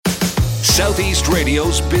Southeast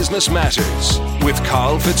Radio's Business Matters with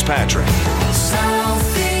Carl Fitzpatrick.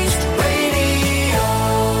 Southeast Radio.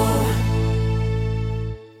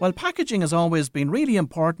 Well, packaging has always been really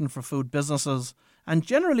important for food businesses and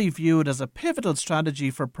generally viewed as a pivotal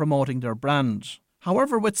strategy for promoting their brand.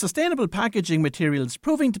 However, with sustainable packaging materials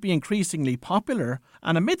proving to be increasingly popular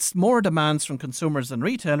and amidst more demands from consumers and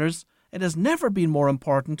retailers, it has never been more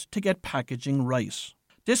important to get packaging right.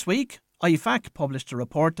 This week, IFAC published a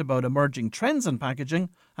report about emerging trends in packaging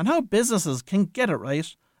and how businesses can get it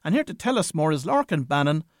right. And here to tell us more is Larkin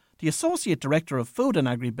Bannon, the Associate Director of Food and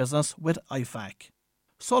Agribusiness with IFAC.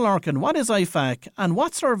 So Larkin, what is IFAC and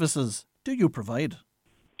what services do you provide?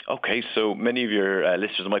 Okay, so many of your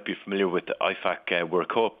listeners might be familiar with the IFAC. We're a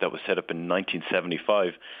co-op that was set up in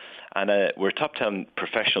 1975. And we're a top 10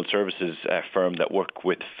 professional services firm that work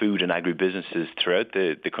with food and agribusinesses throughout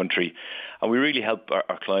the country. And we really help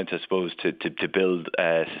our clients, I suppose, to build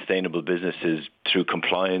sustainable businesses through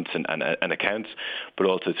compliance and accounts, but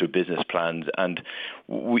also through business plans. And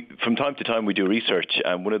from time to time, we do research.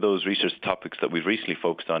 And one of those research topics that we've recently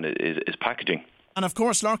focused on is packaging. And of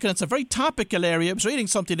course, Larkin, it's a very topical area. I was reading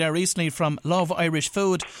something there recently from Love Irish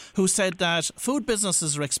Food, who said that food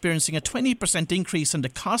businesses are experiencing a 20% increase in the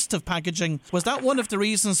cost of packaging. Was that one of the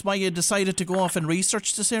reasons why you decided to go off and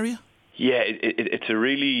research this area? Yeah, it's a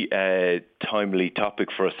really timely topic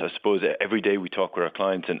for us. I suppose every day we talk with our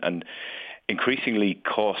clients and increasingly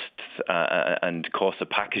costs and costs of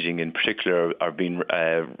packaging in particular are being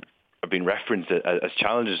referenced as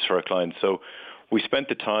challenges for our clients. So we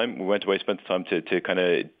went away, spent the time to kind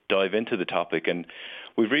of dive into the topic, and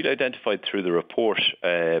we've really identified through the report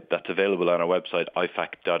that's available on our website,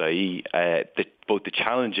 ifac.ie, both the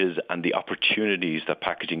challenges and the opportunities that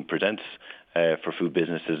packaging presents for food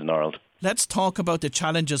businesses in Ireland. Let's talk about the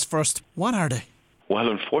challenges first. What are they? Well,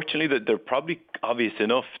 unfortunately, they're probably obvious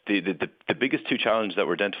enough. The biggest two challenges that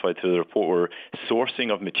were identified through the report were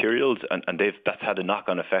sourcing of materials, and that's had a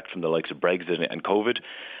knock-on effect from the likes of Brexit and COVID,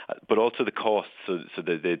 but also the costs. So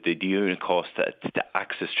the unit cost to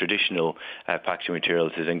access traditional packaging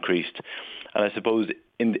materials has increased. And I suppose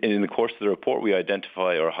in the course of the report, we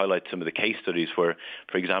identify or highlight some of the case studies where,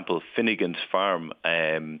 for example, Finnegan's Farm,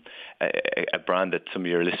 a brand that some of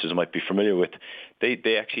your listeners might be familiar with,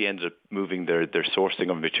 they actually ended up moving their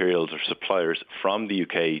sourcing of materials or suppliers from the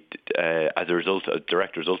UK as a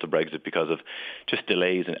direct result of Brexit because of just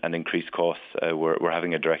delays and increased costs were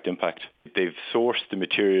having a direct impact. They've sourced the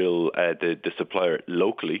material, the supplier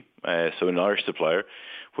locally, so an Irish supplier,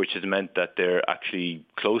 which has meant that they're actually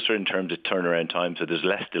closer in terms of turnaround time, so there's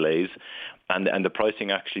less delays, and the pricing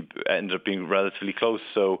actually ends up being relatively close.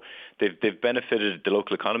 So they've benefited, the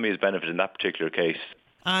local economy has benefited in that particular case.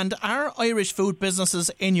 And are Irish food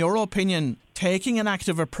businesses, in your opinion, taking an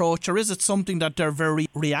active approach, or is it something that they're very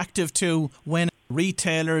reactive to when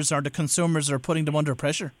retailers or the consumers are putting them under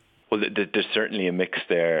pressure? Well, there's certainly a mix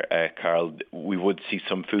there, Carl. We would see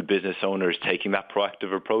some food business owners taking that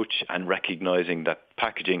proactive approach and recognising that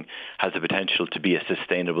packaging has the potential to be a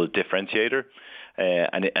sustainable differentiator.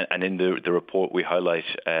 And in the report, we highlight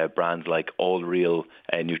brands like All Real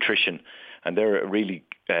Nutrition, and they're a really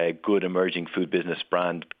good emerging food business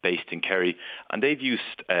brand based in Kerry, and they've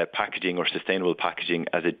used packaging or sustainable packaging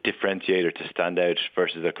as a differentiator to stand out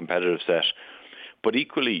versus their competitive set. But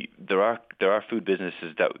equally, there are food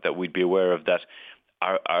businesses that we'd be aware of that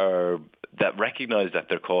that recognise that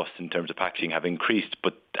their costs in terms of packaging have increased,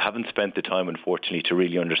 but haven't spent the time, unfortunately, to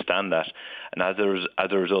really understand that, and as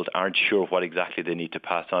a result, aren't sure what exactly they need to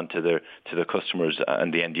pass on to their customers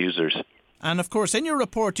and the end users. And of course, in your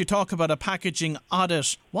report, you talk about a packaging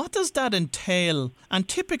audit. What does that entail? And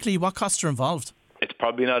typically, what costs are involved? It's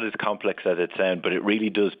probably not as complex as it sounds, but it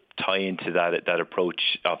really does tie into that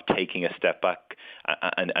approach of taking a step back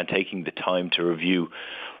and taking the time to review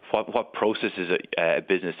what processes a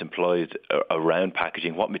business employs around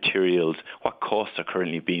packaging, what materials, what costs are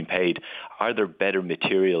currently being paid, are there better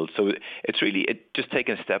materials? So it's really just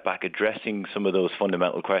taking a step back, addressing some of those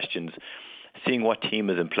fundamental questions, seeing what team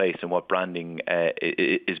is in place and what branding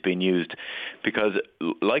is being used. Because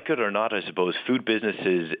like it or not, I suppose, food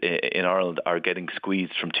businesses in Ireland are getting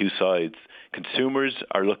squeezed from two sides. Consumers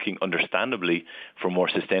are looking, understandably, for more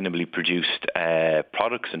sustainably produced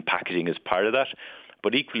products, and packaging is part of that.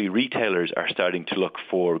 But equally, retailers are starting to look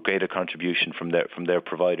for greater contribution from their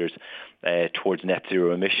providers towards net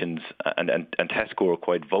zero emissions. And Tesco were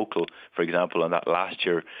quite vocal, for example, on that last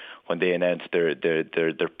year when they announced their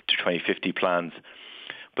 2050 plans.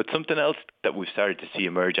 But something else that we've started to see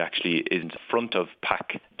emerge actually is front of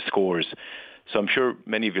pack scores. So I'm sure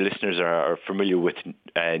many of your listeners are familiar with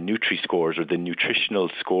Nutri-Scores, or the nutritional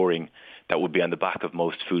scoring that would be on the back of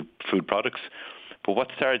most food products. But what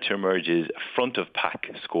started to emerge is front of pack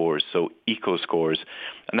scores, so eco scores,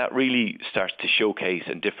 and that really starts to showcase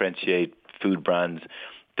and differentiate food brands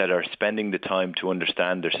that are spending the time to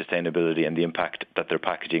understand their sustainability and the impact that their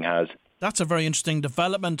packaging has. That's a very interesting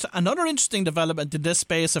development. Another interesting development in this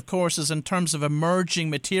space, of course, is in terms of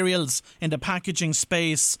emerging materials in the packaging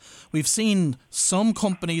space. We've seen some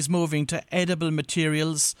companies moving to edible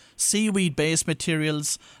materials, seaweed-based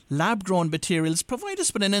materials, lab-grown materials. Provide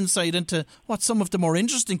us with an insight into what some of the more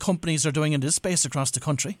interesting companies are doing in this space across the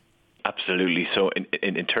country. Absolutely. So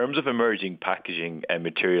in terms of emerging packaging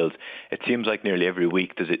materials, it seems like nearly every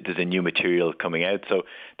week there's a new material coming out. So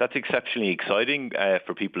that's exceptionally exciting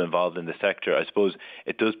for people involved in the sector. I suppose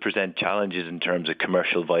it does present challenges in terms of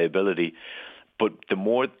commercial viability. But the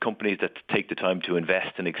more companies that take the time to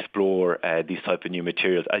invest and explore these type of new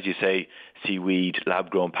materials, as you say, seaweed,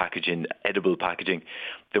 lab-grown packaging, edible packaging,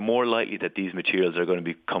 the more likely that these materials are going to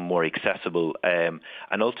become more accessible. And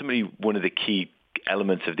ultimately, one of the key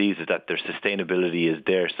elements of these is that their sustainability is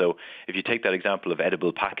there. So if you take that example of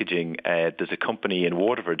edible packaging, there's a company in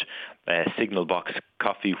Waterford, Signal Box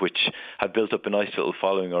Coffee, which have built up a nice little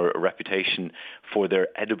following or a reputation for their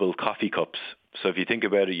edible coffee cups. So if you think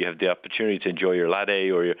about it, you have the opportunity to enjoy your latte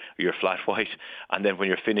or your flat white, and then when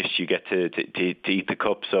you're finished, you get to eat the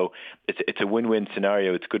cup. So it's a win-win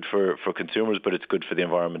scenario. It's good for consumers, but it's good for the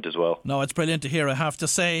environment as well. No, it's brilliant to hear, I have to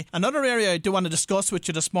say. Another area I do want to discuss with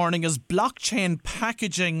you this morning is blockchain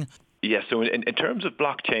packaging. Yeah, so in terms of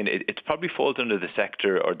blockchain, it probably falls under the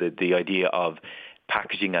sector or the idea of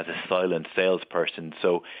packaging as a silent salesperson.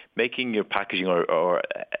 So making your packaging or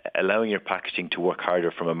allowing your packaging to work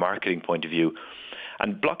harder from a marketing point of view.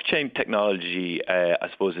 And blockchain technology, I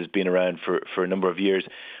suppose, has been around for a number of years.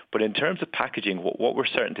 But in terms of packaging, what we're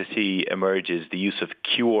starting to see emerge is the use of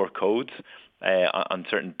QR codes on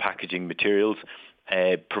certain packaging materials,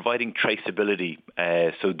 providing traceability.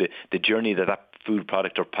 So the journey that food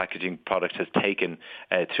product or packaging product has taken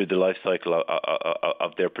through the life cycle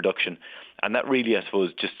of their production. And that really, I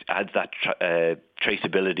suppose, just adds that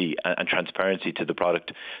traceability and transparency to the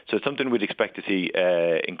product. So it's something we'd expect to see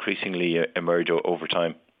increasingly emerge over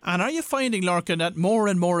time. And are you finding, Lorcan, that more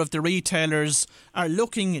and more of the retailers are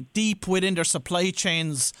looking deep within their supply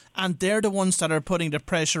chains and they're the ones that are putting the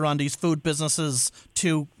pressure on these food businesses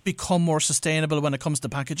to become more sustainable when it comes to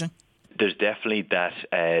packaging? There's definitely that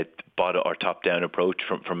bottom or top-down approach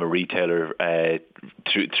from a retailer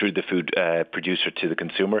through the food producer to the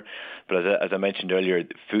consumer. But as I mentioned earlier,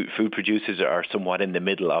 food producers are somewhat in the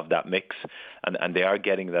middle of that mix, and they are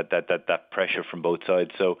getting that pressure from both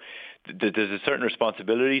sides. So there's a certain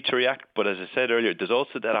responsibility to react, but as I said earlier, there's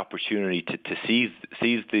also that opportunity to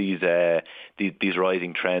seize these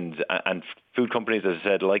rising trends. And food companies, as I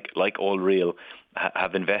said, like All Real,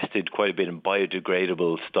 have invested quite a bit in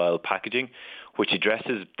biodegradable style packaging, which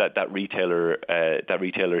addresses that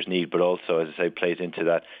retailer's need, but also, as I say, plays into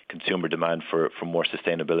that consumer demand for more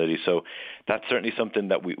sustainability. So that's certainly something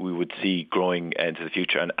that we would see growing into the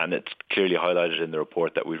future, and it's clearly highlighted in the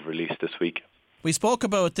report that we've released this week. We spoke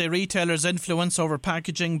about the retailer's influence over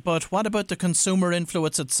packaging, but what about the consumer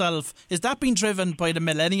influence itself? Is that being driven by the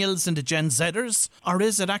millennials and the Gen Zers, or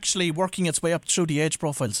is it actually working its way up through the age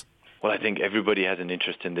profiles? Well, I think everybody has an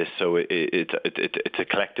interest in this, so it's a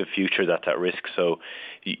collective future that's at risk. So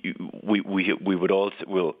we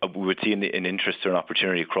would see an interest or an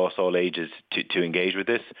opportunity across all ages to engage with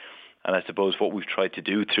this. And I suppose what we've tried to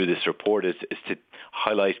do through this report is to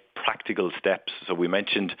highlight practical steps. So we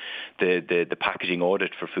mentioned the packaging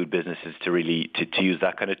audit for food businesses to really to use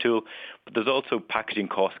that kind of tool. But there's also packaging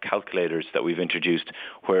cost calculators that we've introduced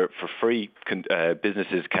where for free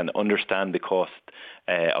businesses can understand the cost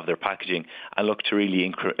of their packaging and look to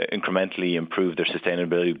really incrementally improve their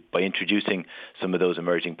sustainability by introducing some of those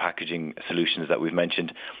emerging packaging solutions that we've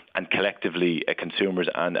mentioned. And collectively, consumers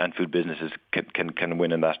and food businesses can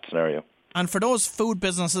win in that scenario. And for those food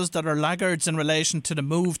businesses that are laggards in relation to the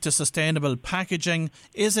move to sustainable packaging,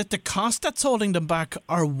 is it the cost that's holding them back,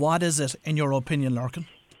 or what is it, in your opinion, Lorcan?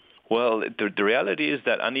 Well, the reality is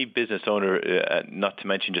that any business owner, not to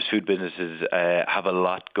mention just food businesses, have a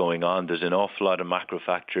lot going on. There's an awful lot of macro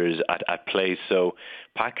factors at play. So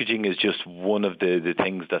packaging is just one of the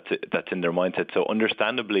things that's in their mindset. So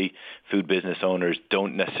understandably, food business owners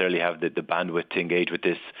don't necessarily have the bandwidth to engage with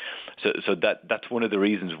this. So that's one of the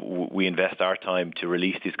reasons we invest our time to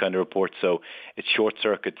release these kind of reports. So it short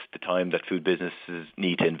circuits the time that food businesses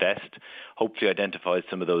need to invest, hopefully identifies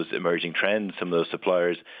some of those emerging trends, some of those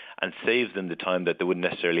suppliers, and saves them the time that they wouldn't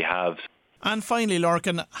necessarily have. And finally,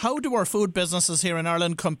 Lorcan, how do our food businesses here in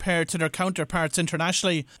Ireland compare to their counterparts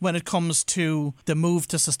internationally when it comes to the move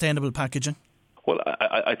to sustainable packaging? Well,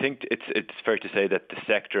 I think it's fair to say that the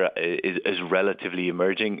sector is relatively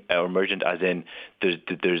emergent, as in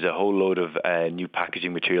there's a whole load of new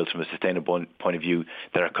packaging materials from a sustainable point of view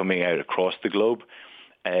that are coming out across the globe.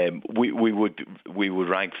 We would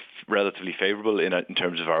rank relatively favourable in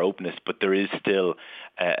terms of our openness, but there is still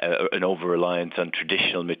an over-reliance on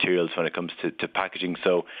traditional materials when it comes to packaging.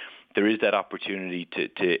 So there is that opportunity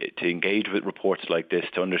to engage with reports like this,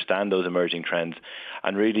 to understand those emerging trends,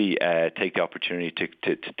 and really take the opportunity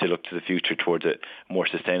to look to the future towards a more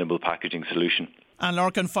sustainable packaging solution. And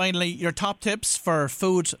Lorcan, finally, your top tips for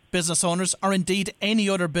food business owners, or indeed any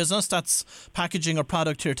other business that's packaging or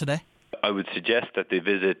product here today? I would suggest that they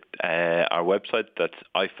visit our website. That's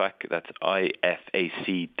IFAC, that's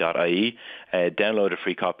IFAC.ie. Download a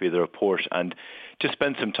free copy of the report and just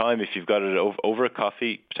spend some time, if you've got it over a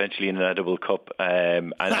coffee, potentially in an edible cup,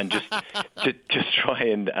 and just try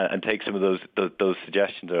and take some of those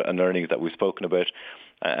suggestions and learnings that we've spoken about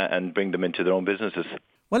and bring them into their own businesses.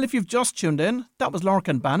 Well, if you've just tuned in, that was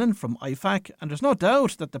Lorcan Bannon from IFAC, and there's no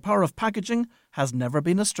doubt that the power of packaging has never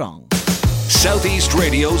been as strong. Southeast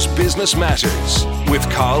Radio's Business Matters with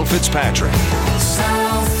Carl Fitzpatrick.